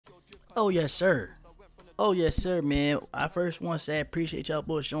Oh yes, sir. Oh yes, sir, man. I first want to say I appreciate y'all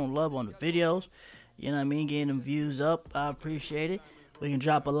boys showing love on the videos. You know what I mean? Getting them views up. I appreciate it. We can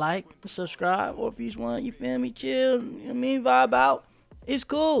drop a like, subscribe, or if you just want, you feel me, chill, you know what I mean, vibe out. It's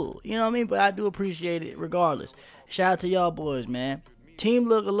cool. You know what I mean? But I do appreciate it regardless. Shout out to y'all boys, man. Team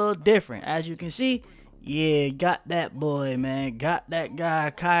look a little different. As you can see, yeah, got that boy, man. Got that guy,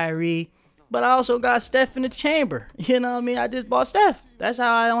 Kyrie. But I also got Steph in the chamber. You know what I mean? I just bought Steph. That's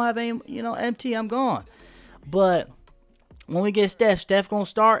how I don't have any, empty. I'm gone. But when we get Steph gonna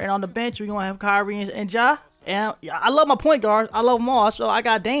start, and on the bench we gonna have Kyrie and Ja. And I love my point guards. I love them all. So I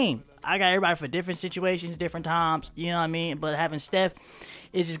got Dame. I got everybody for different situations, different times. You know what I mean? But having Steph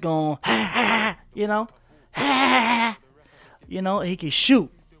is just going, you know, he can shoot.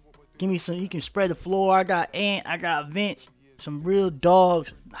 Give me some. He can spread the floor. I got Ant. I got Vince. Some real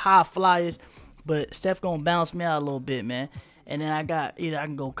dogs, high flyers. But Steph gonna bounce me out a little bit, man. And then I got either I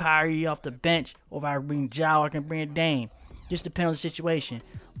can go Kyrie off the bench, or if I bring Ja, I can bring Dame. Just depends on the situation.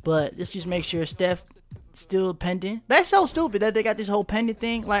 But let's just make sure Steph still pending. That's so stupid that they got this whole pending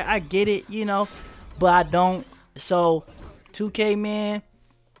thing. Like, I get it, but I don't. So 2K, man,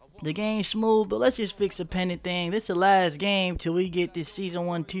 the game's smooth, but let's just fix the pending thing. This is the last game till we get this season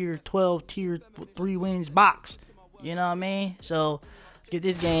 1 tier 12 tier 3 wins box. You know what I mean? So let's get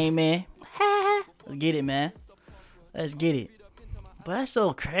this game, man. Let's get it, man. Let's get it. But that's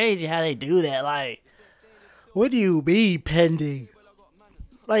so crazy how they do that. Like, what do you mean pending?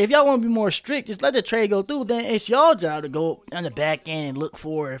 Like, if y'all want to be more strict, just let the trade go through. Then it's y'all job to go on the back end and look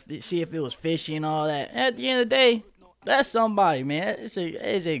for it, see if it was fishy and all that. At the end of the day, that's somebody, man. It's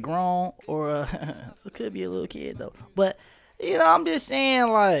a grown or it could be a little kid though. But I'm just saying,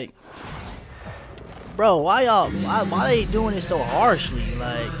 like, bro, why they doing it so harshly?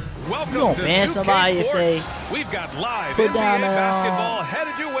 Like, welcome you don't to ban 2K somebody if they We've got live put NBA down basketball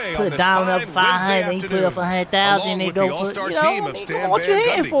headed your way put on this down up fine 500, Wednesday they put up 100,000, they with go the for all-star team of Stan what you Van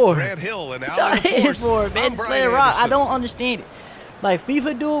hitting Gundy, for? Grant Hill, and What y'all Alan hitting Force. for, man? I'm Just let Brian it rock. I Anderson. don't understand it. Like,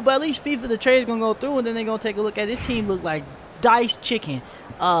 FIFA do it, but at least FIFA, the trade's gonna go through, and then they gonna take a look at this team. Look like diced chicken,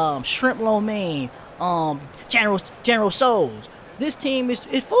 shrimp lo mein, General Souls. This team is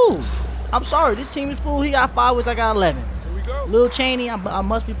food. I'm sorry, this team is food. He got 5 wins, I got 11. Here we go. Lil Cheney, I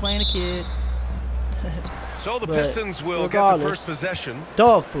must be playing a kid. So the But Pistons will get the regardless, first possession.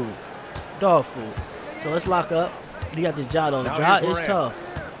 Dog food. Dog food. So let's lock up. You got this Ja though. Now Ja here's is Morant. tough.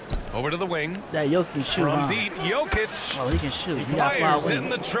 Over to the wing. That Jokic can shoot, From huh? deep, Jokic. Oh, he can shoot. He He got 5 fires in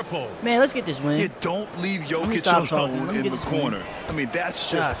wins. the triple. Man, let's get this win. You don't leave me Jokic stop talking. alone Let me in get the this win. corner. I mean, that's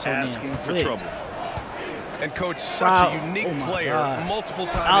God, just so damn asking for quick. trouble. And coach, such Wow. a unique Oh my player, God. multiple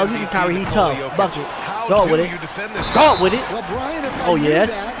Oh, time you can MVP Kyrie, he Nikola tough. Jokic. Bucket. How Start do with it. you defend this? Start with it. Well, Brian, if Oh, I knew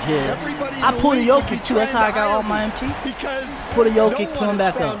yes. that, Yeah. everybody in I the pulled a league would be Jokic too. That's how I trying got to all hire my me MT. Because Put a Jokic, no put one him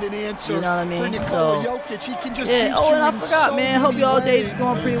has back up. found an answer You know what I mean? for Nikola So, Jokic. He can just yeah. beat Oh, you and I in forgot, so man. Hope many y'all days ways. is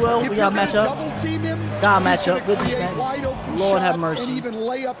going pretty well. If We you're got a gonna matchup. double team him, God he's matchup. gonna Good create defense. wide open Lord have shots mercy. and even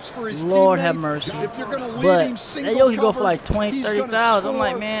layups for his Lord have teammates. mercy. If you're gonna leave But him that single Jokic go for covered, like 20, he's gonna 30,000. I'm like,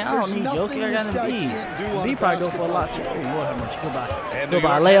 score. man, I don't There's need Jokic. nothing I got this an guy B. can't do on B a probably go for a lot too. basketball Oh, Lord have mercy. Goodbye. And New Goodbye.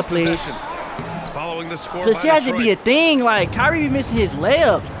 York Layup, has please. possession. Following the score But by see, has to be a Detroit. thing. Like, Kyrie be missing his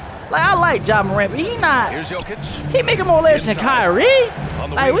layups. Like, I like Ja Morant, but he not. Here's Jokic. He making more layups than Inside. Kyrie. On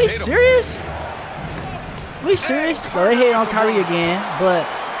the Like, wing, we Tatum. serious? We serious? So they hate on Kyrie again, but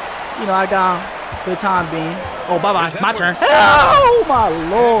I got him for the time being. Oh, bye bye. Here's My turn. Edwards. Oh my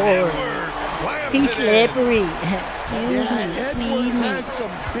Lord. Edwards slams He's it in. slippery. Yeah, Edwards has some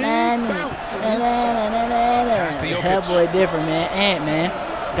big bounce in his Pass to Jokic. That boy different, man. Ant, man.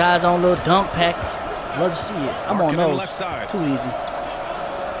 Guys on little dunk package. Love to see it. I'm Marking on on the those. left side. Too easy.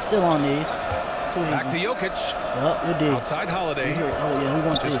 Still on these. Too easy. Back to Jokic. Yup, we did. Outside Holiday. Oh yeah, we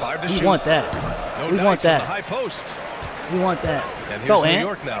want Just this. 5 to We shoot. want that. No We dice want from that. the high post. We want that. And Go, here's New Ant.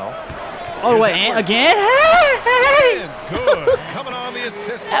 York now. All the way, Here's Ant. Edwards. Again? Hey! And good. Coming on the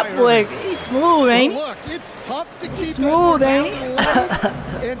assist by That boy, Irving. he's smooth, ain't he? Look, it's tough to keep Smooth, Edwards ain't out of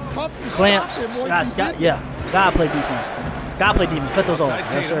the lane and tough to Clamps. stop him once he's in. Yeah. Gotta play defense. Gotta play defense. Cut those off.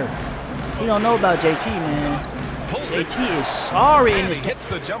 Outside Yes, Tatum. sir. He don't know about JT, man. Pulls it. JT is sorry in And this he game. hits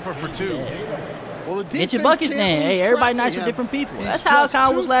the jumper for 2. Well, the Get your defense buckets can't then. lose Hey, track everybody of nice with him. different people. He's That's how just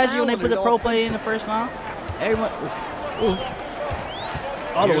Kyle too was last year when they put the pro talented play in the first round. Everyone. Ooh.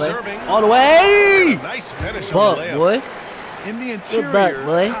 All the Here's way. Irving. All the way. Nice finish Buck, on the layup. boy. In the Good interior, buck,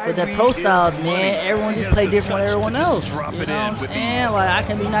 boy. With the Kyrie pro is styles, money. man. Everyone He just has play the different with touch everyone to just else. drop You it know in what I'm with saying? ease. Like, I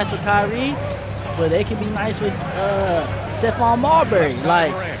can be nice with Kyrie, but they can be nice with Stephon Marbury. Left side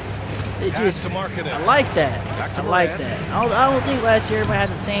Like, Morant. It Has just, to market it. I like that. Back to I like Morant. that. I don't think last year everybody had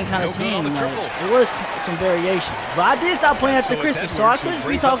the same kind of No good on team. the Like, triple. it was some variation. But I did stop playing after So it's Christmas, so I Edwards who couldn't be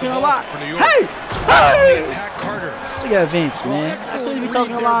brings up talking the a ball lot. for New York. Hey! On the Hey! attack, Carter. Look at Vince, Well, man. I excellent couldn't be read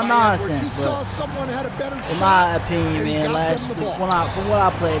talking a there lot of by Edwards. He nonsense, saw but someone had a better in shot, my opinion, and he man, got them the ball. from what I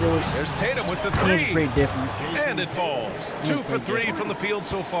played, it was There's Tatum with the it was three. pretty different. And it falls. 2 for 3 from the field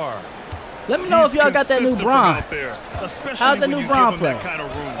so far. Let me know if y'all got that new Bron. How's that new Bron play?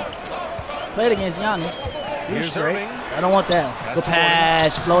 Played against Giannis. He was Here's straight. Irving. I don't want that. Pass Good to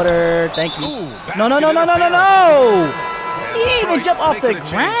pass, floater. Thank you. Ooh, No, no, basket no, no, no, no, interference. no. And He didn't even Detroit jump off the making a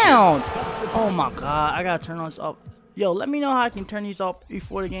change ground. Oh my God, I gotta turn this off. Yo, let me know how I can turn these off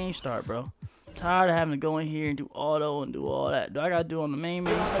before the game start, bro. I'm tired of having to go in here and do auto and do all that. Do I gotta do it on the main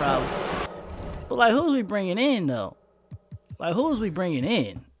menu? Probably. But like, who's we bringing in though? Like, who's we bringing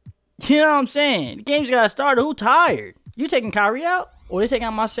in? You know what I'm saying? The game's gotta start. Who tired? You taking Kyrie out? Or they taking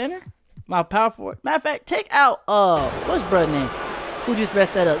out my center? My power forward? Matter of fact, take out, what's brother name? Who just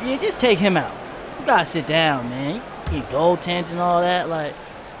messed that up? Yeah, just take him out. You gotta sit down, man. You get goaltends and all that. Like,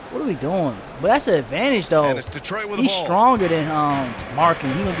 what are we doing? But that's an advantage, though. And it's Detroit with the He's ball. stronger than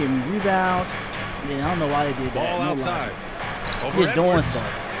Markin. He gonna give me rebounds. Yeah, I don't know why they did that. Ball No outside. lie. Over He's just doing Edwards.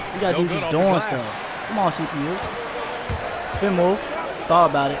 stuff. You gotta No do good just off the doing glass. stuff. Come on, CPU. Good move. Thought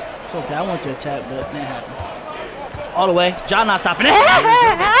about it. It's okay. I want to attack, but that happened. All the way. John not stopping it.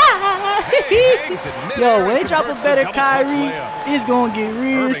 Yo, when he drop a better Kyrie, it's gonna get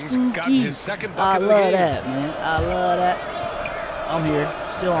real Irving's gotten spooky. his second I bucket of love the game. that, man. I love that. I'm here.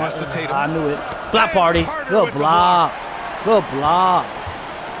 Still on. Pass to Tatum. I knew it. Block And party. Carter Good with the block. Good block.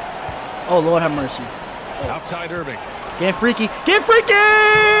 Oh, Lord have mercy. Outside Irving. Get freaky. Get freaky!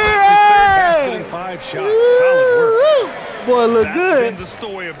 That's his third basket in 5 shots. Solid work. Boy, look That's good. been the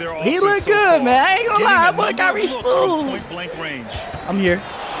story of their He offense look so good, far. man. I ain't gonna Getting lie. a Boy, number Kyrie of looks from smooth. point-blank range. I'm here.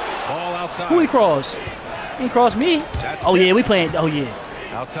 Ball outside. Who he cross? He crossed me. That's Oh, yeah, Tatum. we playing. Oh, yeah.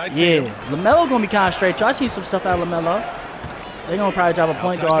 Outside Yeah. Tatum. LaMelo gonna be kind of straight, too. I see some stuff out of LaMelo. They gonna probably drop a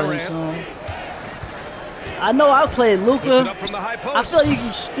point Outside guard Durant. soon. I know I played Puts it Luka. up from the high post. I feel like you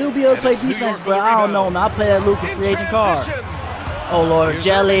can still be able to And play it's New defense, York but with the I don't know, rebound. man. I play that Luka In free agent card. transition. Oh, Lord. Here's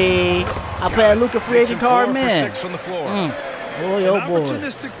Jelly. I play that Luka free Makes agent him card, 4 for man. 6 from the floor. Boy, An oh, boy.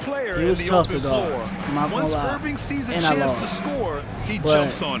 opportunistic player He in was the tough open to guard. floor. I'm not gonna Once lie. Irving sees a And I chance lost. to score, he But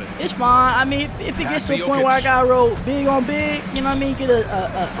jumps on it. it's fine. I mean, if it Pass gets to to a point where I Jokic. got to roll big on big, you know what I mean? Get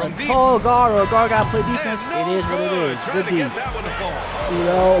a From deep. tall guard or a guard got to play And defense. no It is what it good. is. Trying Good to deep. get that one to fall. You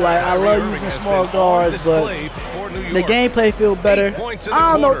know, like I Kyrie love Irving using has small been on guards, but display for New the York. gameplay feel better. 8 points in the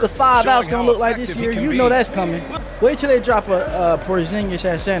I don't know what the quarter, 5 out's showing gonna how look like this effective year. he can You be. know that's coming. Wait till they drop a Porzingis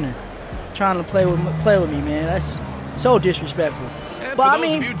at center, trying to play with me, man. That's so disrespectful. And But for I those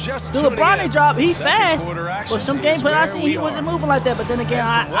of mean, you just the tuning LeBron in, drop, he's second fast. quarter action But some is gameplay I where seen, we he wasn't are. moving like that. But then again,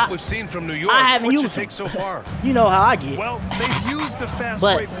 And from what I we've seen from New York, I haven't what's your used him. take so far? you know how I get. Well, they've used the fast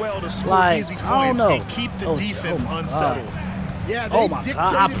But, break well to score like, easy I don't points know. and keep the Oh, defense oh my God. unsettled. Yeah, Oh they my God. dictated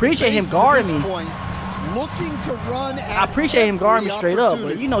I appreciate the him pace to guarding this me. point, looking to run at I appreciate him guarding me every straight up, but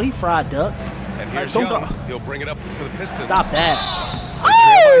opportunity. you know he fried duck. And here's don't Young. go- He'll bring it up for the Pistons. Stop that. They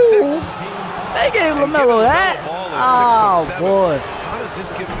trail by 6. They gave And LaMelo given that. the ball is Oh 6'7". boy. How does this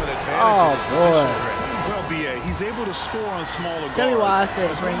give him an advantage? Oh, in his boy. position, Well, BA, he's able to score on smaller Tell me guards, why I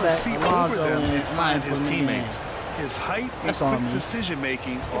said as bring well as back see Alonzo over them and and find Ryan his for me, teammates. His height That's and all I quick mean.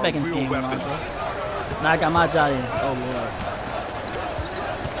 decision-making are back in this real game, weapons. Alonzo. Now I got my job in. Oh lord.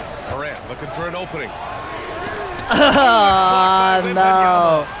 Morant looking for an opening.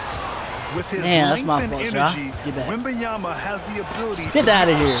 No. With his Man, that's length my and fault, y'all. energy, Let's get back. Wembanyama has the ability Get to out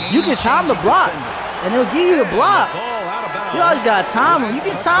of be a here. You can time the game-changing blocks, defender. and he'll give you the block. Ball out of bounds. You always got to time them. You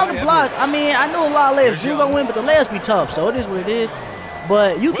can Nice time touch the by block. Edwards. I mean, I know a lot of layups Here's do Young. gonna win, but the layups be tough, so it is what it is.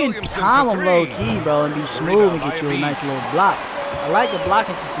 But you can Williamson time for them low three. key, bro, and be smooth rebound and by get you a Embiid. nice little block. I like the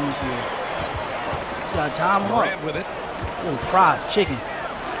blocking system this year. You gotta time them Morant up. with it. Ooh, fried chicken.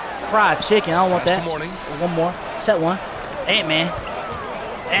 Fried chicken. I don't want Pass that. to Morning. One more. Set one. Ant-Man.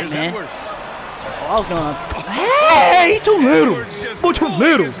 Here's Ant-Man. Edwards. Oh, I was gonna. Hey, he too little. Edwards just Boy, too pulling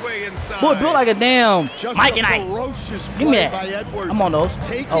little. his way inside. Boy, built like a damn Just Mike a and Ike. ferocious Give me play that. by Edwards. I'm on those.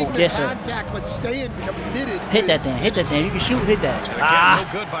 Taking Oh, the yes, sir. contact, but staying committed. Hit to that his thing. Hit that thing. You can shoot. Hit that. And again, Ah,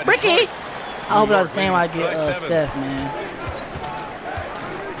 no good by Ricky. Detroit. I hope New that's the York same I leading get by 7. Steph, man.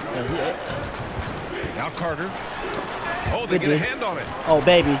 Now Carter. Oh, they Good get a D. hand on it. Oh,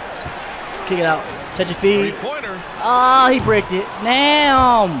 baby. Kick it out. Touch your feet. Three-pointer. Oh, he bricked it.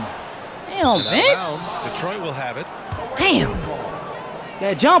 Damn. Damn, And out of Vince. bounds. Detroit will have it. Damn.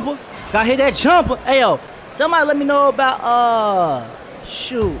 That jumper. Gotta hit that jumper. Hey, yo. Somebody let me know about,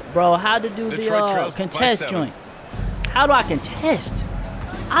 shoot, bro. How to do Detroit the trails by contest 7. joint. How do I contest?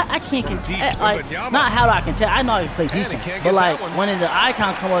 I can't contest. Like, not how I contest. I know I can play defense. But, like, when the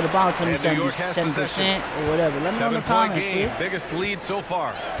icon come on the bottom, 27% or whatever. Let me know in the comments, please. Biggest lead so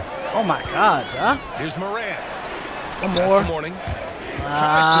far. Oh, my God, huh? Here's Morant. One more.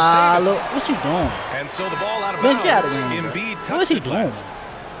 Look, what's he doing? And so the ball out of Vince, get out of bounds. here. Embiid What is he touched it doing? last.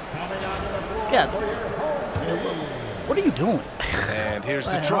 Yeah. What are you doing? And here's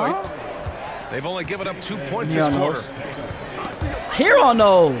Detroit. They've only given up 2 points this quarter. Hero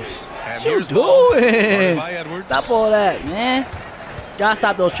knows. And What you here's the ball. doing? By Edwards. Stop all that, man. Gotta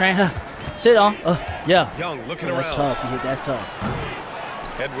stop those trains. Sit on. Yeah. Young looking That's around. tough. That's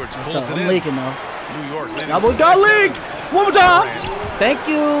tough. Edwards That's pulls tough. it I'm in. leaking though. New York. Y'all boys got leaked. One more time. Thank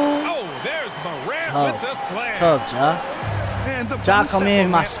you. Oh, there's Morant with the slam. Tough, Ja. And the Ja boost come that in,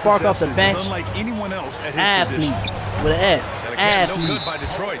 my Morant spark off the possesses bench. is unlike anyone else at his Athlete position. with an F. And again, no Athlete. good by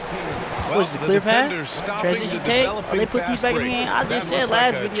Detroit. What is the clear pass? Transition take? Oh, they put these back in here. I just said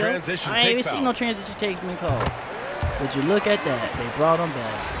last video. I ain't even seen no transition takes being called. But you look at that. They brought them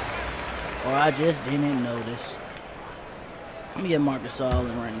back. Or I just didn't notice. Let me get Marcus All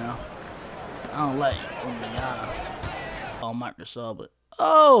in right now. I don't like all Marcus All, but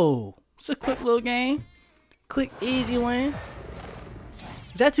oh, it's a quick little game. Quick, easy win.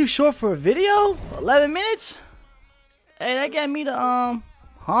 Is that too short for a video? 11 minutes? Hey, that got me to,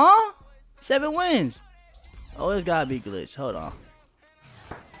 7 wins. Oh, it's gotta be glitched. Hold on.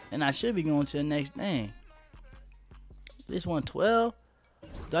 And I should be going to the next thing. This one 12.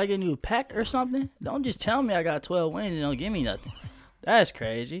 Do I get a new pack or something? Don't just tell me I got 12 wins and don't give me nothing. That's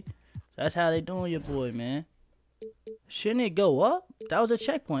crazy. That's how they doing your boy, man. Shouldn't it go up? That was a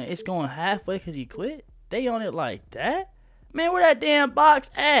checkpoint. It's going halfway because he quit. They on it like that? Man, where that damn box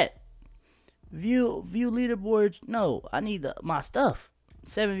at? View leaderboards. No, I need my stuff.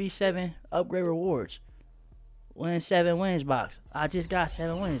 7v7 upgrade rewards. Win 7 wins box. I just got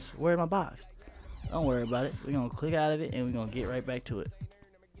 7 wins. Where's my box? Don't worry about it. We're going to click out of it and we're going to get right back to it.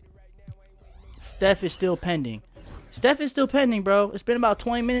 Steph is still pending. Steph is still pending, bro. It's been about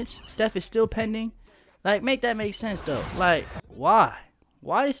 20 minutes. Steph is still pending. Like, make that make sense, though. Like, why?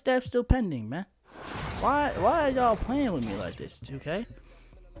 Why is Steph still pending, man? Why are y'all playing with me like this, 2K?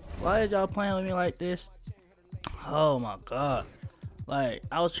 Why is y'all playing with me like this? Oh, my God. Like,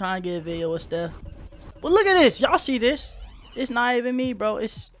 I was trying to get a video with Steph. But look at this. Y'all see this? It's not even me, bro.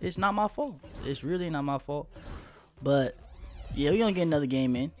 It's not my fault. It's really not my fault. But, yeah, we're going to get another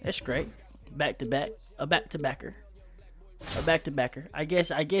game in. That's great. Back-to-back. A back-to-backer. A back-to-backer. I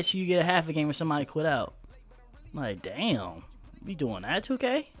guess you get a half a game when somebody quit out. Like, damn. You doing that,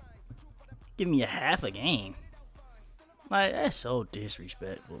 2K? Give me a half a game. Like, that's so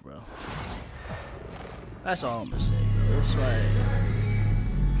disrespectful, bro. That's all I'm gonna say, bro. It's like,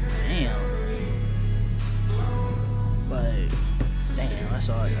 damn. Like, damn, that's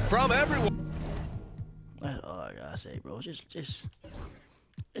all I gotta say. From everyone. That's all I gotta say, bro.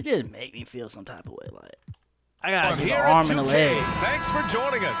 It just make me feel some type of way. Like, I gotta give an arm and a leg. Thanks for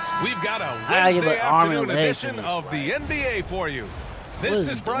joining us. We've got a I give Wednesday an arm and a afternoon leg edition for this. of the NBA for you. This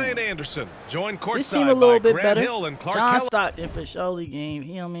is Brian Anderson, joined This seemed a courtside little by bit Grant better. Hill and Clark John Keller. Stockton for surely game.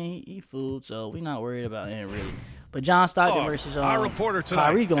 He, I mean, he fooled, so we're not worried about him really. But John Stockton versus our reporter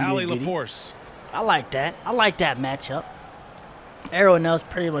Kyrie tonight, gonna Ali be a goodie. LaForce. I like that. I like that matchup. Everyone else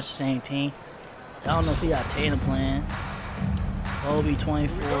pretty much the same team. I don't know if he got Tatum playing. Kobe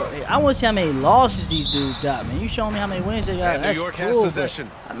 24. I want to see how many losses these dudes got, man. You showing me how many wins they got. And That's New York cool, has but possession.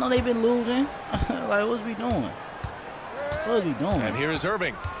 I know they've been losing. Like, what's we doing? What are we doing? And here is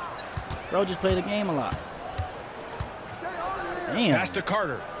Irving. Bro just played the game a lot. Damn. Pass to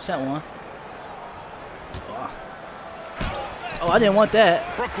Carter. Set one. Oh, I didn't want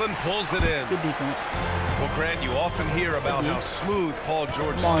that. Brooklyn pulls it in. Good defense. Well, Grant, you often hear about how smooth Paul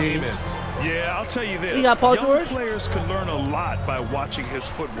George's Come on, game Heath. is. Yeah, I'll tell you this. You got Paul Young George? players can learn a lot by watching his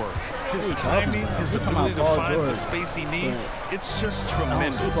footwork. His What are you talking timing, about? his You're talking about ability to Paul find the George. space he needs, it's just I don't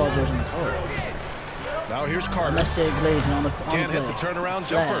see tremendous. Paul George in the court. Now here's Carter. Let's say Glazing on the Can't hit the turnaround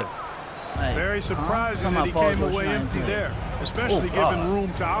jumper. Like, Very surprising Talking that he about Paul came George away trying empty to- there, especially Oh, given God.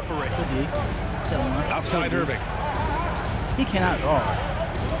 room to operate. Could be. Set one. Outside Could be. Irving. He cannot guard.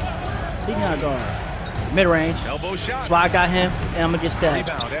 He cannot guard. Mid-range. Elbow shot. So I got him, and I'm gonna get stabbed.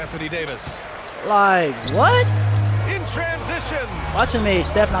 Rebound, Anthony Davis. Like, what? In transition. Watch him, made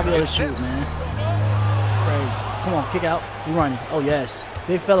Steph not be able to shoot, man. Crazy. Come on, kick out. You running. Oh, yes.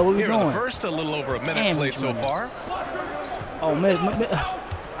 Big fella, what we Here in doing? the first, a little over a minute Damn, played he's so running. far. Oh, mid.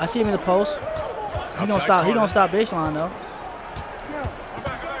 I see him in the post. He gonna Outside stop. He corner. gonna stop baseline though.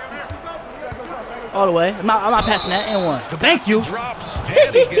 All the way. I'm not passing that. And one. The Thank you. drops,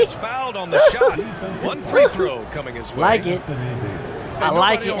 and he gets fouled on the shot. One free throw coming his way. Like it. I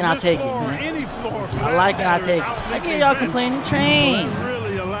like it and I take it, man. I like it and I take it. I get y'all complaining. Train.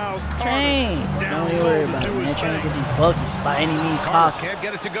 Train. Don't even worry about it, man. Trying to get these buckets by any means possible. Can't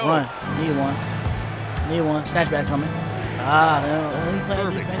get it to go. Run. Need one. Need one. Snatchback coming. Ah, no.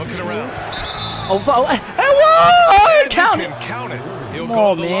 Irving looking around. Oh, count it. Count it. He'll Come go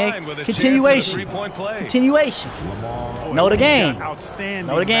on, to the man. line with a Continuation. three-point play. Continuation. Know the game. Outstanding.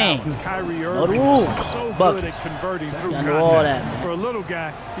 Know the game. Kyrie Know the Irving rules. is so Buckets. good at converting through I know all that, contact. man. For a little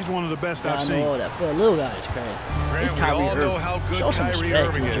guy, he's one of the best I've I seen. know all that. For a little guy, it's crazy. It's We Kyrie all know Irving. how good Show some Kyrie respect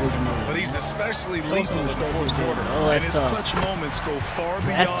Irving to is, Jersey man. but he's especially Show lethal some in the respect fourth to quarter. Jersey. Oh, And that's his tough. clutch moments go far beyond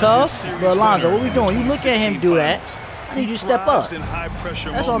That's his tough. series But Alonzo, winner what we doing? You look at him do that. I need you to step up. Thrives in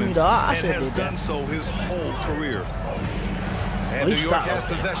high-pressure That's on me, moments dog. I and should has have did done that. so his whole career. And he New York stopped. has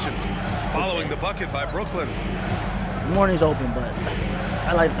possession, following the bucket by Brooklyn. Morning's open, but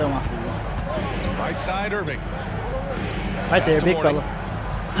I like to play my football. Right side, Irving. Right there, to big Morning.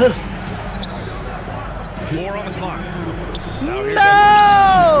 fella. 4 on the clock. Now here's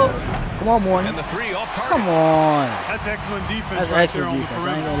No! Come on, Morning. and the 3 off target. Come on. That's excellent defense That's right excellent there on defense. the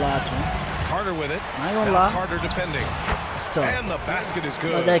I ain't perimeter. gonna lie to him. Carter with it. I ain't gonna Now lie. Carter defending. It's tough. And the basket is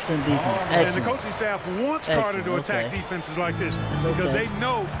good. That's excellent defense. And the Excellent. coaching staff wants Carter Excellent, to attack okay. defenses like this That's because okay. they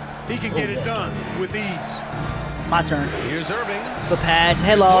know he can get it done with ease. My turn. Here's Irving. Good pass.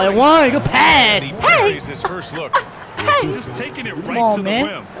 Hello, and one. Good pass. And he Hey! buries his first look. Hey! Just taking it right Come on, to man.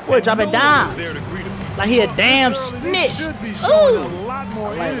 the rim. That boy drop it And no down. one was there to greet him. Like he a damn This early, they snitch. should be showing Ooh. a lot more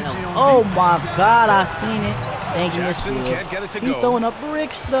Like energy that. on Oh defense. my God, I seen it. Thank you, Miss Jackson Field. can't get it to He's go. throwing up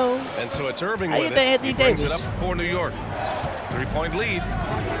bricks though. And so it's Irving How you with think it. Anthony He brings Davis? it up for New York. 3-point lead.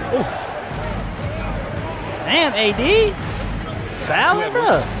 Ooh. Damn, AD. Fouling,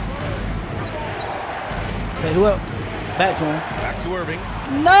 bro. Okay, who else? Back to him. Back to Irving.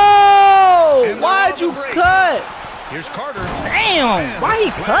 No! And Why'd they're you on the break. cut? Here's Carter. Damn! And Why he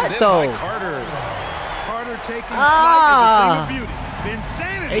slammed cut in though? by Carter. Carter taking Ah. flight is a thing of beauty. The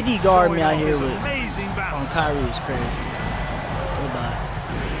insanity AD guard showing me out off here his with- amazing On balance. Kyrie is crazy. Goodbye.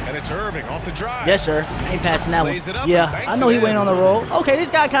 And it's Irving off the drive. Yes, sir. I ain't passing that one. Lays it up Yeah, and banks I know it he went in. on the roll. Okay, this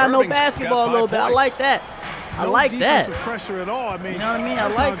guy kind of know Irving's basketball a got little 5 bit. I points. like that. I No like that. defensive pressure at all. I mean, You know what I mean? I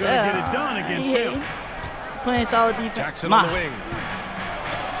that's like not gonna that. get it done against Yeah. him. Playing solid defense. Jackson on the wing.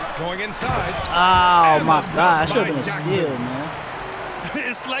 Going inside. Oh And my the God! I block should have by been a Jackson. steal, man.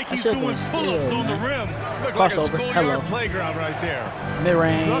 It's like I he's should've doing been pull-ups still, on the man. rim. Looked like a Crossover. schoolyard Hello. playground right there. Mid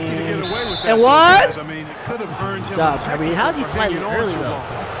range. Lucky to get away with that. And though, what? guys. I mean, it could have earned him Job, a Kyrie. technical How's he for slightly hanging on early too though? long.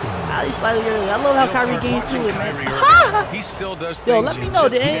 How's he slightly early? I love how Don't Kyrie start getting watching to it, Kyrie man. Irving. He still does things. Yo, let me you know.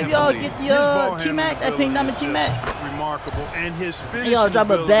 just Did any of can't y'all believe. get His ball the T-Mac? That handling pink diamond ability T-Mac? is just remarkable, and his finishing y'all drop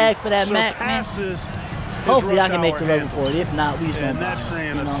a ability bag for that Mac, man. surpasses his Hopefully I rush can make hour the level handle. for it. If not, we just And gonna buy that's it. saying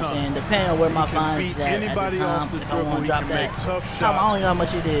You a know what I'm ton. saying? Depending on where my He can finance beat is at the anybody time, off the if I dribble. want He to drop can that. make tough I shots. don't know how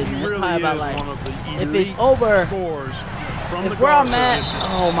much it is, He man. It's really probably about is like, one of the if elite it's over, scorers from the if where guard I'm at, position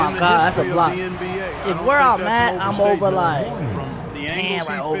oh my in the God, that's a history of block. the NBA. I If don't where think I'm that's at, an I'm overstatement. over like, From the man, angles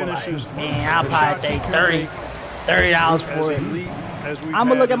like he over finishes, like, man, I'll the probably shots say he can $30 make, for as it. elite as we've I'm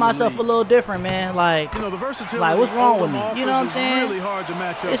gonna look had at in the myself a league. little different, man. Like, You know, the versatility like, what's wrong with Oldham me? You know what I'm offers is saying? really hard to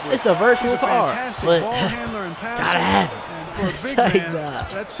match up with. It's a virtual He's a card, fantastic but ball handler and passer. gotta have it. And for a big Like man,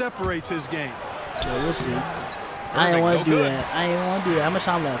 that. that separates his game. so we'll see. I ain't want no to do good. that. I ain't want to do that. How much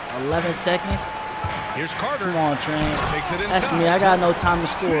time left? 11 seconds. Here's Carter. Come on, Train. Takes it That's inside. me. I got no time to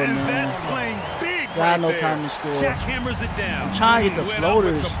score, And man. that's playing big Got right no there. time to score. Jack hammers it down. I'm trying to get the Went up with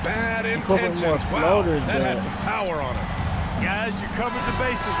floaters. some bad Incorporate intentions. more Wow, floaters, that had but- some power on it. Guys, you covered the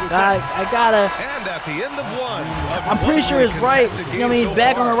bases with I gotta. And at the end of one. I'm pretty sure it's right. You know what I mean?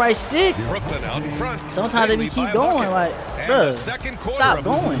 Back on the right stick. Brooklyn out in front. Sometimes they lead keep by a going. bucket. Like, And bruh, the second quarter stop of-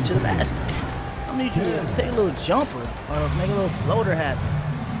 going to the basket. I need you to take a little jumper or make a little floater happen.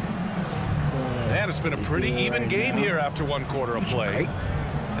 And it's been a pretty even game here after one quarter of play.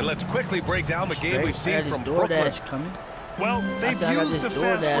 And let's quickly break down the game we've seen from Brooklyn. Coming. Well, they've I got used the this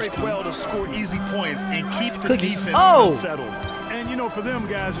fast DoorDash break coming. well to score easy points and keep the Cookies. defense Oh! unsettled. And you know, for them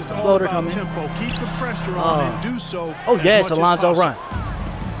guys, it's all Floater about coming. tempo. Keep the pressure on Oh. and do so. Oh as yes, much as Alonzo, possible.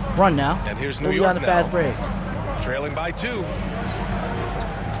 run. Run now. And here's Who New we got York in the now. fast break? Trailing by 2.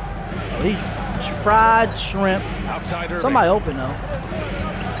 Oh, he fried shrimp. Outside Irving. Somebody open though.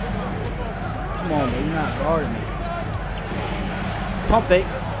 Come on, man, you're not guarding me. Pump fake.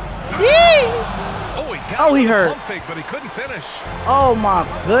 Yee! Oh, he got Oh, he the hurt. pump fake, but he couldn't finish. Oh my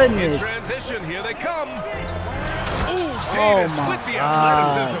In goodness. transition, here they come. Ooh, Oh Davis my with the God,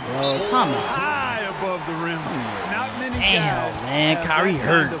 athleticism. bro. Come on. High above the rim. Not many Damn, guys man, have Kyrie that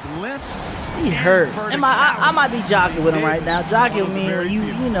hurt. kind of length He hurt. I might be jogging with him right now. Jogging with me when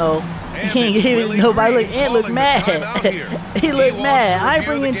you know, you can't give nobody. Look, Ant look mad. He look mad. I ain't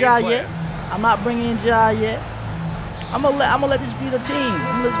bringing Ja yet. I'm not bringing Ja yet. I'm gonna let this be the team.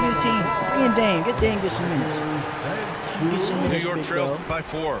 I'm gonna let this be the team. Me and Dame. Get Dame get some minutes. Get some minutes. New York trails by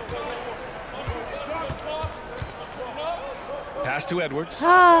 4. Pass to Edwards.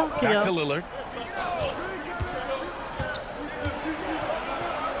 Back to Lillard.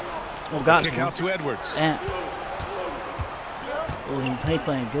 Oh, got Kick out to Edwards. And he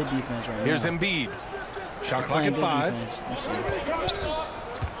playing good defense right Here's now. Embiid. Shot clock at 5.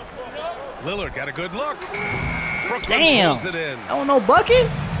 Lillard got a good look. Brooklyn pulls it in. Oh, no bucket?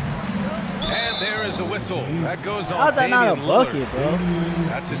 And there is a whistle. That goes on. How's that not a bucket, Lillard. bro?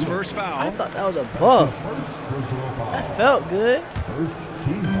 That's his first foul. I thought that was a buff. That felt good.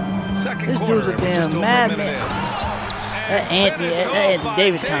 Second This quarter, dude's a we're just damn over a madman. minute in. That Anthony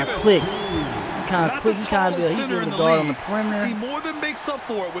Davis kind of quick. He's kind of he's able to guard on the perimeter. He more than makes up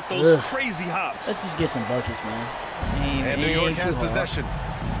for it with those crazy hops. Let's just get some buckets, man. And New York has possession.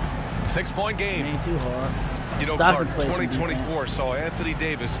 6-point game. Ain't too hard. You know, Clark, 2024 saw Anthony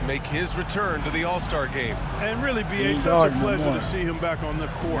Davis make his return to the All-Star game. And really, B.A., such a pleasure to see him back on the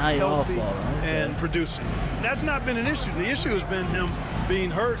court, healthy and producing. That's not been an issue. The issue has been him being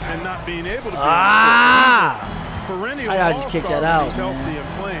hurt and not being able to be perennial. I gotta just kick that out, he's healthy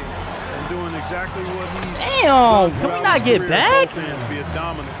and playing and doing exactly what he's Damn, can we not get back? Be a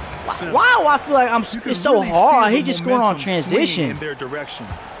dominant why do I feel like it's so hard? He just going on transition. In their direction.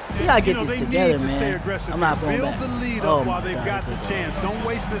 You gotta get this they together, need to man. stay aggressive. I'm not going Build back. the lead Oh up while they've God, got the chance. Don't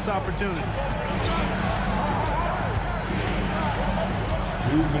waste this opportunity.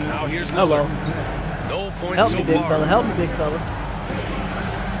 Now here's Hello. Lillard. No points Help so me, big far. fella. Help me, big fella.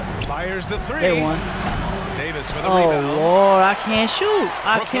 Fires the 3. They won. Davis with a Oh, rebound. Lord, I can't shoot.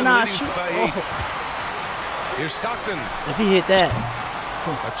 I Brooklyn cannot leading shoot. by 8. Here's Stockton. If he hit that, A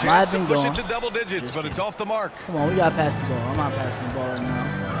might chance have to been push gone. it to double digits, but it's off the mark. Come on, we gotta pass the ball. I'm not passing the ball right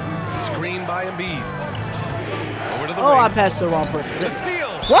now. Screen by Embiid. Over to the Oh, I wing. passed the wrong person. The steal.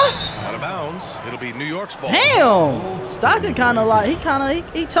 What? Out of bounds. It'll be New York's ball. Damn. Stockton kind of like,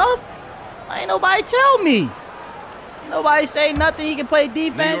 he tough. Ain't nobody tell me. Ain't nobody say nothing. He can play New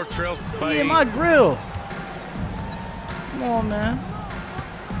defense. York trails by He 8. in my grill. Come on, man.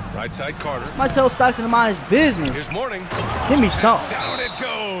 Right side Carter. I tell Stockton to mind his business. Here's Morning. Give me something. Down it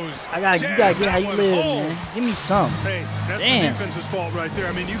goes. You gotta get how you live, man. Give me some. Hey, that's Damn. the defense's fault right there.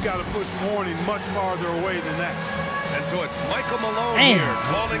 I mean, you got to push Morning much farther away than that. And so it's Michael Malone Damn. here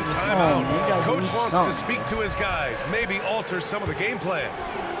calling man, you timeout. gotta Coach give me wants something. to speak to his guys, maybe alter some of the game plan.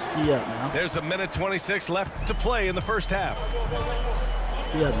 Yeah, man. There's a minute 26 left to play in the first half.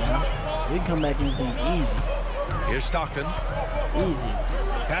 Yeah, man. We can come back in this game easy. Here's Stockton. Easy.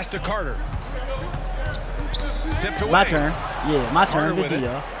 Pass to Carter. Tipped away. My turn. Yeah, my Carter turn. with Good it.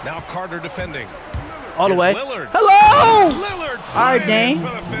 deal. Now Carter defending. All the way. Here's Lillard. Hello! Lillard All right, flying in Dane.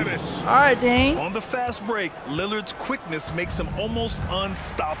 for the finish. All right, Dane. On the fast break, Lillard's quickness makes him almost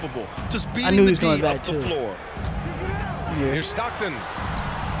unstoppable. Just I beating knew he the was going D back up the too. floor. Here's Stockton.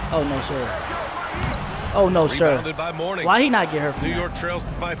 Oh, no, sir. Oh, no, sir. Rebounded by Morning. Why he not get hurt from New that? York trails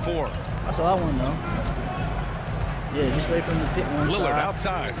by 4. That's all I want to know. Yeah, just wait for him to pick one Lillard shot.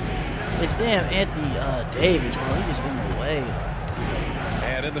 outside. It's damn Anthony Davis, bro. He just went away.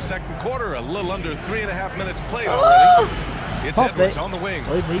 And in the second quarter, a little under 3.5 minutes played Oh! already. It's Pump Edwards fake. on the wing.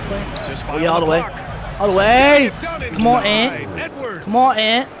 Oh, he playing? Just Oh, five yeah, on all the way. clock. All the way. Get done Come on, inside. Ant. Edwards. Come on,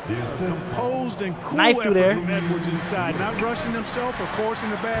 Ant. Composed and cool Knife through effort there. from Edwards inside, not rushing himself or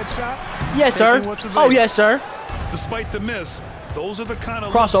forcing a bad shot. Yes, sir. Taking what's Oh, available. yes, sir. Despite the miss, those are the kind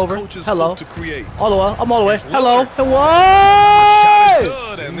of Crossover. looks coaches Hello. hope to create. All the way. I'm all the way. It's Hello. Lillard. Shot is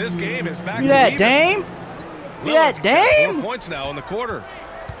What? good, and this game is back You to that even. Dame? You Lillard's that got Dame? 4 points now in the quarter.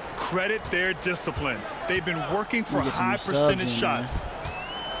 Credit their discipline. They've been working for Get some high subs percentage in, shots.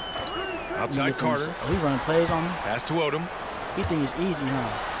 Outside Carter. Oh, he running plays on me. Pass to Odom. He think it's easy, huh?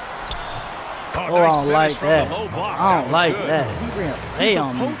 Oh, Oh, I nice don't finish like from that. the low block. I don't was like good. that. He bring a play He's a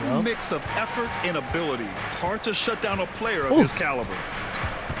on me, bro. potent mix of effort and ability. Hard to shut down a player of Ooh. his caliber.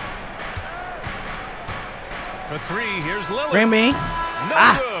 For 3, here's Lillard. Bring me.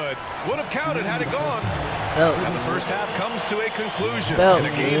 No good. Would have counted had it gone. Felt And the first half comes to a conclusion Felt in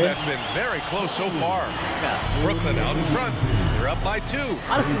a game good. that's been very close so far. Brooklyn out in front. They're up by 2.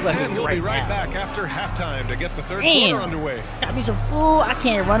 I don't feel like And it we'll right be right now. back after halftime to get the third Damn. quarter underway. Got me some fool. I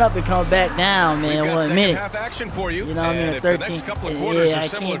can't run up and come back down, man, We've in got 1 second minute. half action for you. You know what I mean? And if 13. the next couple of quarters Yeah, are I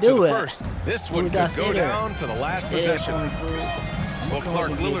similar can't to do the it. first, this one We could gotta go stay there. down to the last Yeah, possession. fool. Well,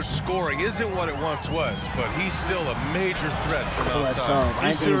 Clark, Lillard's scoring isn't what it once was, but he's still a major threat from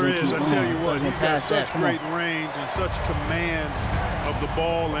outside. He sure is. I tell you what, he's got such great range and such command of the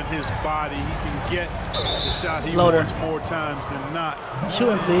ball and his body. He can get the shot he wants more times than not.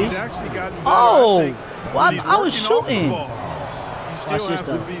 Shooting, please. He's actually gotten better, I was shooting. You still have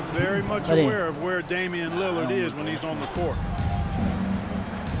to be very much aware of where Damian Lillard is when he's on the court.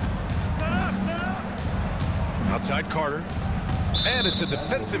 Outside Carter. And it's a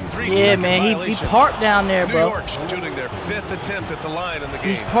defensive 3-second man, he parked down there, bro. New York shooting their 5th attempt at the line in the game.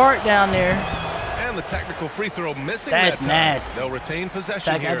 He's parked down there. And the technical free throw missing That's that time. nasty. They'll retain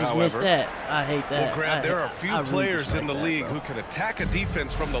possession here, I just however. missed that. I hate that. Well, Grant, there are a few players in the league who can attack a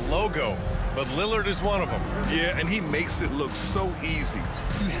defense from the logo, but Lillard is one of them. Yeah, and he makes it look so easy.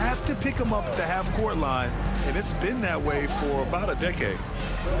 You have to pick him up at the half-court line, and it's been that way for about a decade.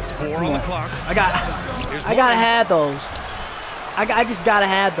 4 on the clock. I gotta have those. I just gotta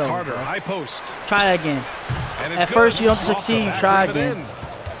have those. Carter, high post. Try it again. At first you don't succeed. Try again.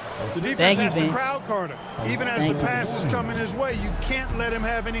 The defense has to crowd Carter. Even as the pass is coming his way, you can't let him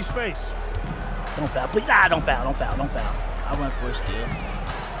have any space. Don't foul, please. Don't foul. I went for a steal.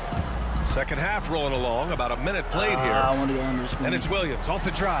 Second half rolling along. About a minute played here. I want to go under the screen. And it's Williams off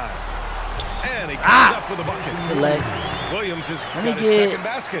the drive. And he comes up with a bucket. The leg. Williams has got his second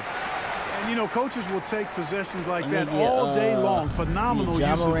basket. And, you know, coaches will take possessions like that all day long. Phenomenal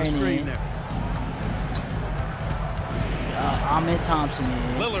use of the screen there. Ahmed Thompson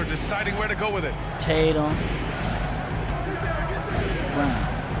in. Lillard deciding where to go with it. Tatum. Brown.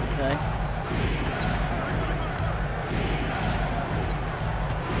 Okay.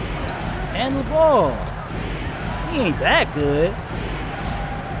 And the ball. He ain't that good.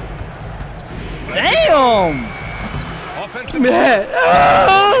 Damn! Offensive man.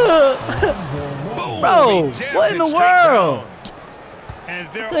 Bro, what in the world? And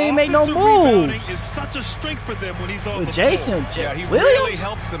their couldn't make no move. Is such a strength for them when he's on the Jason, floor. Yeah, he Williams really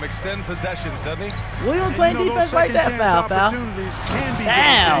helps them extend possessions, doesn't he? Williams playing defense like that, foul.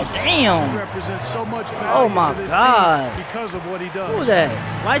 Damn. Represents so much Oh my God! Because of what he does. Who was that?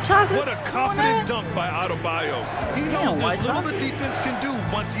 White chocolate? What a confident dunk by Adebayo. He knows there's little the defense can do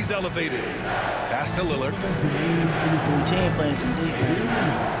once he's elevated. Pass to Lillard. Team playing some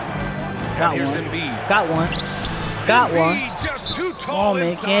defense. Got here's one. Embiid. Got one. Just too tall man,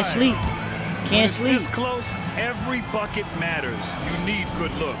 inside. can't sleep. Can't sleep. This close, every bucket matters. You need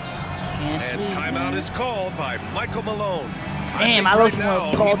good looks. Can't and sleep, timeout is called by Michael Malone. Damn, I looked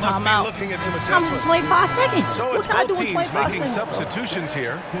at call timeout. I'm just 25 seconds. So what can I do with 25 seconds? Making substitutions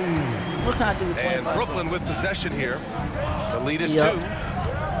here. What can I do with 25 And Brooklyn seconds? with possession here. The lead is 2. You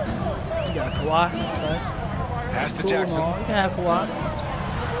got Kawhi. Okay. Pass to cool, Jackson. No. You can have Kawhi.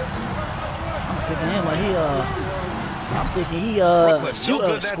 I'm thinking him like he shoot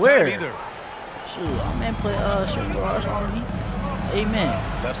no a square. Shoot, I'm man play shooting guards on me.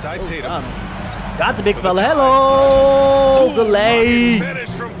 Amen. Left side Tatum. Got the big fella. Hello, good lay.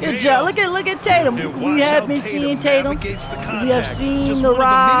 Good job. Look at Tatum. We have been seeing Tatum. We have seen the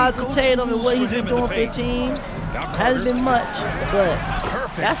rise of Tatum and what he's been doing for the team. Hasn't been much, but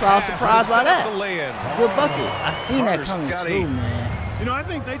that's why I was surprised by that. Good bucket. I seen that coming too, man. You know, I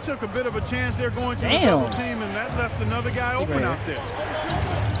think they took a bit of a chance there going to the double team, and that left another guy open out there.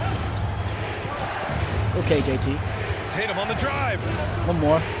 Okay, JT. Tatum on the drive. One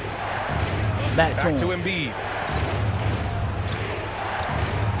more. Back to Embiid.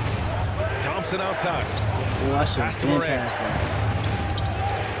 Thompson outside. Oh, I should have been past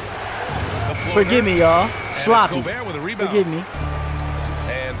that. Forgive me, y'all. Sloppy. Forgive me.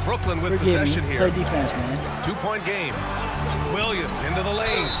 And Brooklyn with possession here. Play defense, man. 2-point game. Williams into the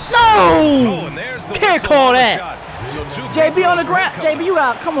lane. No! Oh, and there's the can't call that. So JB on the ground. JB, you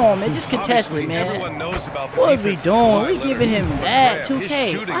out. Come on, man. Just contest it, man. Everyone knows about the what are we doing? We giving him that. Grant,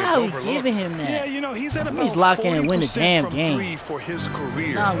 2K. Why are we giving him that? Yeah, you know, he's at about locked in and win the damn game. 3 for his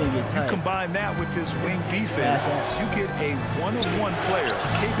career. Now I'm gonna get tight. You combine that with his wing defense, you get a one-on-one player.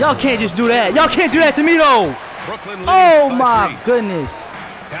 Y'all can't just do that. Y'all can't do that to me, though. Brooklyn oh, my goodness.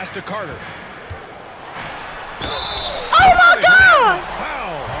 Pass to Carter. Oh, my God.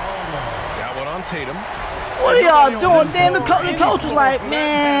 Foul. Got one on Tatum. What are y'all doing? Damn, the coach was like,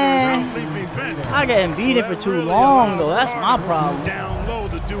 man, I got him beaten for too long, though. That's my problem. Get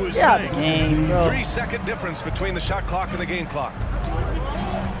out the game, bro. 3-second difference between the shot clock and the game clock.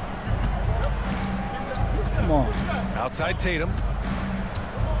 Come on. Outside Tatum.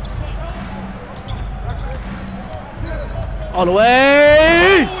 All the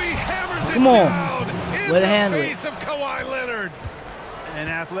way. Oh, he hammers Come it on. down in Way to the handle face it. of Kawhi Leonard. An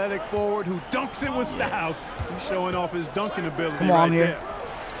athletic forward who dunks it with style. He's showing off his dunking ability. Come on, right here. there.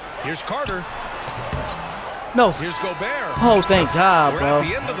 Here's Carter. No. Here's Gobert. Oh, thank God, We're bro. at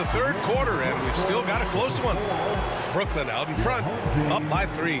the end of the third quarter, and we've still got a close one. Brooklyn out in front, up by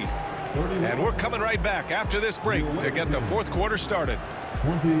 3. And we're coming right back after this break to get the fourth quarter started.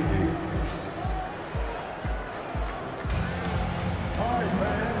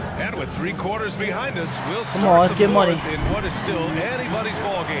 And with 3 quarters behind us, we'll start let's get money. in what is still anybody's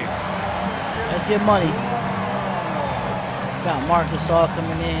ball game. Let's get money. Got Marcus all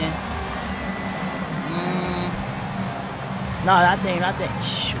coming in. Nah, I think.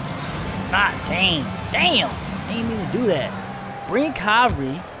 Shoot. Not dang. Damn. I didn't mean to do that. Bring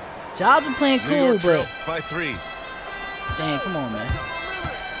Kyrie. Jobs are playing New cool, York but trails by 3. dang, come on, man.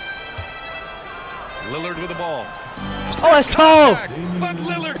 Lillard with the ball. Oh, that's tough. But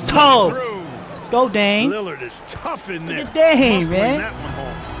Lillard's Tough. through. Let's go, Dane. Lillard is tough in there. Look at Dane, Muscling man. that one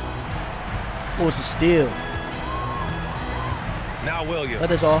home. Oh, it's a steal. Now Williams.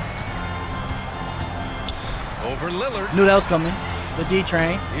 Let us all. Over Lillard. Knew that was coming. The D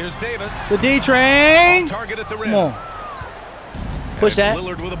train. Here's Davis. The D train. Target at the rim. Come on. Push that.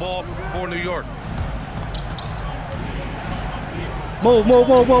 Lillard with the ball for New York. Move,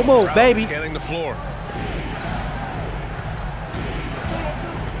 Brown baby. Scanning the floor.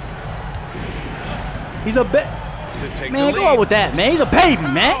 He's a bit. To take Man, the go lead. on with that, man. He's a baby,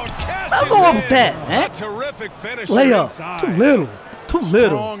 man. Let's go on with that, man. A terrific finish. Layup. inside. Too little. Too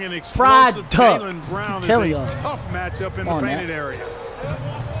little. Strong and Fried explosive duck. Jaylen Brown Tell is y'all. a tough matchup in the Come on, painted man. area.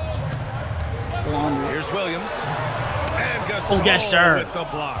 Go on, dude. Here's Williams. And Gasol Oh, yes, sir. with the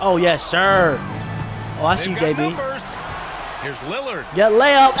block. Oh, yes, sir. Oh, I see They've got JB. numbers. Here's Lillard. Get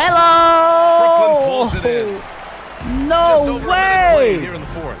layup. Hello. Brooklyn pulls it in. Just No over a minute to play way. here in the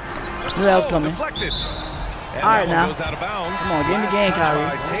fourth. Knew that was coming. Deflected. And All right, that one now. goes out of bounds. Come on, give me the Last game, touch Kyrie.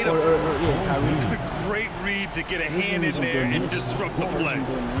 by Tatum. Yeah, Kyrie. Great read to get a hand in there and disrupt the play.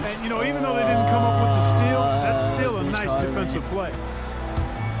 And, you know, even though they didn't come up with the steal, that's still a nice defensive play.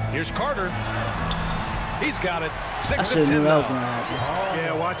 Here's Carter. He's got it. I 6 should of have 10 knew that was now. going to happen.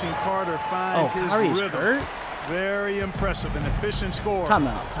 Yeah, watching Carter Oh, find his Kyrie's rhythm. hurt? Very impressive. An efficient score.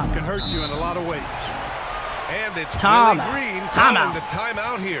 Timeout. Can hurt you in a lot of ways. And it's Timeout. Willie Green Timeout. calling the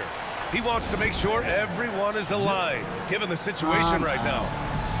timeout here. He wants to make sure everyone is aligned, given the situation right now.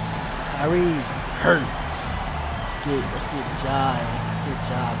 Kyrie's hurt. Let's get Ja. Get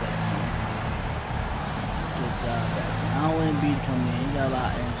Ja back in. Get Ja back in. I don't want Embiid to come in. He got a lot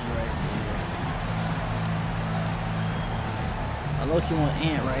of energy right here. I low-key want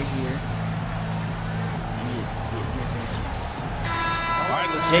Ant right here. All right,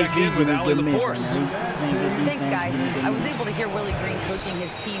 let's check in with Allie LaForce. Thanks, guys. I was able to hear Willie Green coaching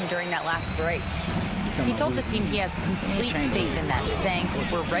his team during that last break. He told the team he has complete faith in them, saying,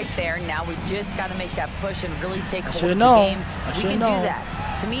 we're right there, now we just got to make that push and really take hold of the game. We can do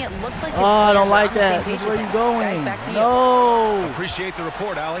that. To me, it looked like his I don't players like were on the that. same page Where with you him. going? Guys, back to you. No. Appreciate the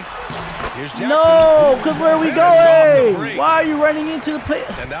report, Allie. Here's Jackson. No, because where are we Finished off the going? break. Why are you running into the play?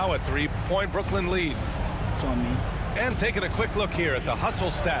 And now a 3-point Brooklyn lead. It's on me. And taking a quick look here at the hustle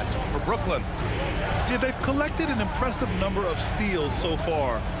stats for Brooklyn. Yeah, they've collected an impressive number of steals so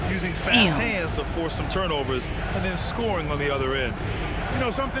far, using fast hands to force some turnovers and then scoring on the other end. You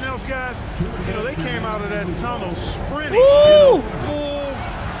know something else, guys? You know, they came out of that tunnel sprinting. Woo! Full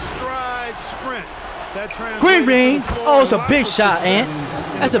stride sprint. That Green translated bean. to the floor. Oh, it's a Lots big of shot, success Ant.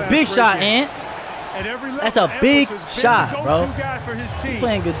 in That's the a big fast shot, break game. Ant. At every level, That's a big Edwards has been shot, the bro. go-to guy for his team.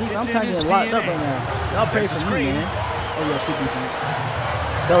 Playing good defense. I'm It's in kind of his getting locked up DNA. right now. Y'all pray There's for the me, screen. man. Oh, yes, good defense.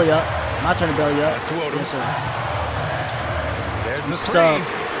 Belly up. My turn to belly up. That's to Odom. Yes, sir. There's the Stuck.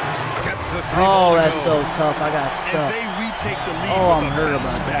 3. Gets the 3 Oh, ball to that's go. so tough. I got And stuck. they retake the lead Oh, I'm with a hurt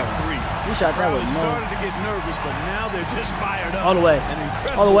bounce about back that. three. You shot that Crowd with started no. to get nervous, but now they're just fired up. All the way. An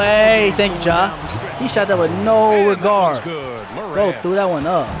incredible All the way. game Thank you, going Ja. down the stretch. He shot that with no And that regard. one's good. Bro Morant. threw that one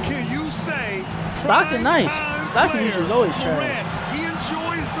up. Can you say Stockton nice. prime-time Stockton player usually is always trash. Morant, he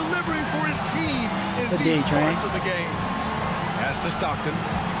enjoys delivering for his team in Good these day, Train. parts of the game. Pass to Stockton.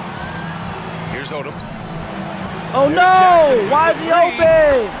 Here's Odom. Oh There's no! Jackson Why with is the he three.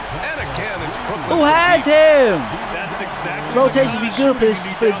 open? And again, it's Brooklyn. Who from has deep. him? That's exactly Rotations the be kind good of for the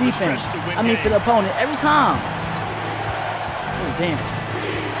shooting you need down the defense. stretch to win I mean, for the games. opponent every time. Oh, damn.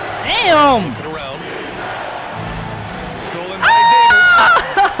 Damn! Looking around. Stolen by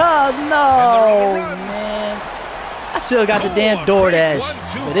No, run. man. I still got the Davis. damn Oh, a DoorDash great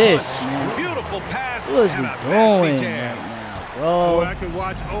 1-2 for this, punch. man. Beautiful pass. What is and we a nasty doing jam. right now, Boy, bro? I could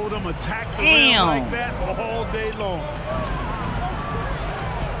watch Odom attack the Damn. rim like that all day long.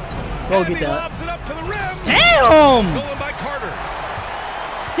 Go And get he that. lobs it up to the rim. Damn! Stolen by Carter.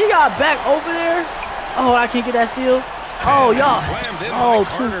 He got back over there. Oh, I can't get that steal. Oh, y'all. Oh,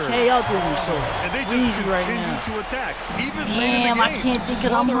 2K, y'all doing me so and they just easy right continue now. to attack. Even Damn, I can't think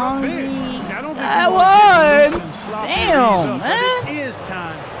because I'm hungry. I don't think That was. one. Damn, man. It is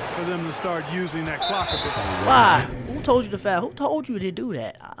time for them to start using that clock a bit. Why? Who told you to foul? Who told you to do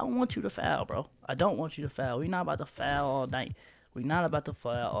that? I don't want you to foul, bro. I don't want you to foul. We're not about to foul all night. We're not about to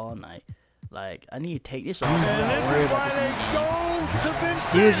foul all night. Like, I need to take this off. And this is why they go to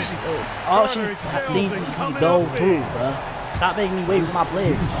Vince. He was just, all she needs is to go through, bro. Stop making me wait for my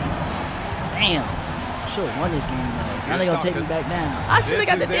players. Damn. Should have won this game, though. Now they gonna take me back down. I should have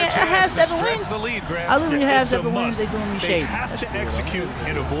got the damn. I have 7 wins. I literally have 7 wins. They doing me They shady. have to execute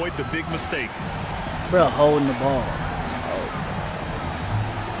and avoid the big mistake. Bro, holding the ball.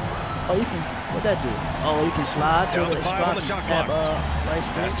 Oh, you can. What that do? Oh, you can slide Down to to the 5 on the shot clock. right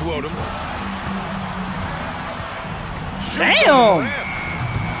Pass to Odom. Damn!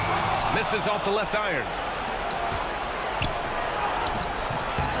 Misses off the left iron.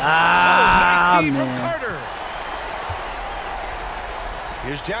 Ah, nice D from man. Carter.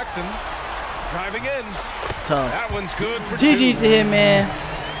 Here's Jackson driving in. Tough. That one's good for GG's to 2. him, man.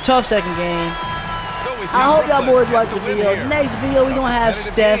 Tough second game. So we see I hope y'all Brooklyn boys like get the win video. here. Next video, we gonna have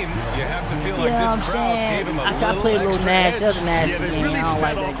Competitive Steph. game. You have to feel You like know what this I'm crowd saying? gave him a I little played a little extra nasty. That was a edge. nasty Yeah, they game. really I don't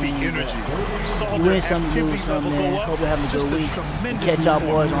fed like off that the game. energy. Saw You their win some, lose activity some, level man. go up. Hope you're having a Just good week. tremendous Catch y'all move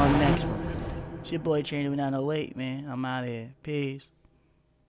boys on on the next one. It's your boy Trainer 908, man. I'm out of here. Peace.